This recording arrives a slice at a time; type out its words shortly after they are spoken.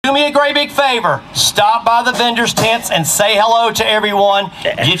do me a great big favor. Stop by the vendors' tents and say hello to everyone.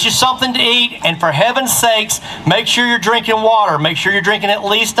 Get you something to eat, and for heaven's sakes, make sure you're drinking water. Make sure you're drinking at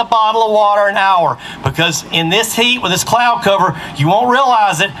least a bottle of water an hour, because in this heat with this cloud cover, you won't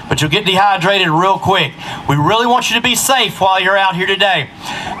realize it, but you'll get dehydrated real quick. We really want you to be safe while you're out here today.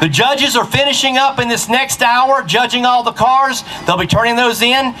 The judges are finishing up in this next hour, judging all the cars. They'll be turning those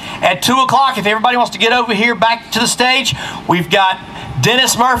in at 2 o'clock. If everybody wants to get over here back to the stage, we've got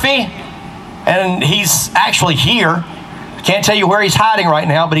Dennis Murphy, and he's actually here. I can't tell you where he's hiding right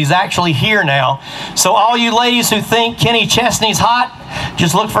now, but he's actually here now. So all you ladies who think Kenny Chesney's hot,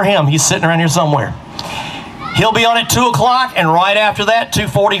 just look for him. He's sitting around here somewhere. He'll be on at 2 o'clock, and right after that,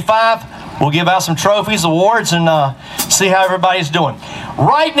 2:45, we'll give out some trophies, awards, and see how everybody's doing.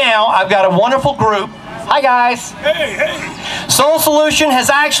 Right now, I've got a wonderful group. Hi, guys. Hey, hey. Soul Solution has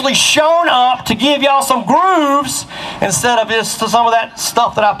actually shown up to give y'all some grooves instead of just some of that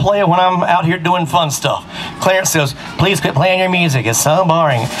stuff that I play when I'm out here doing fun stuff. Clarence goes, please quit playing your music. It's so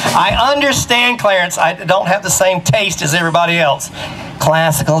boring. I understand, Clarence. I don't have the same taste as everybody else.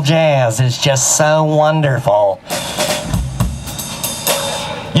 Classical jazz is just so wonderful.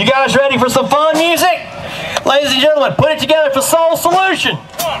 You guys ready for some fun music? Ladies and gentlemen, put it together for Soul Solution.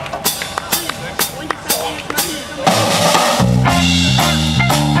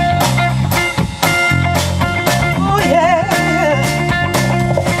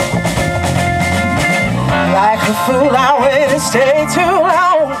 Like a fool, I waited, stayed too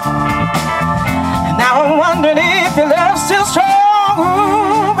long. And now I'm wondering if you love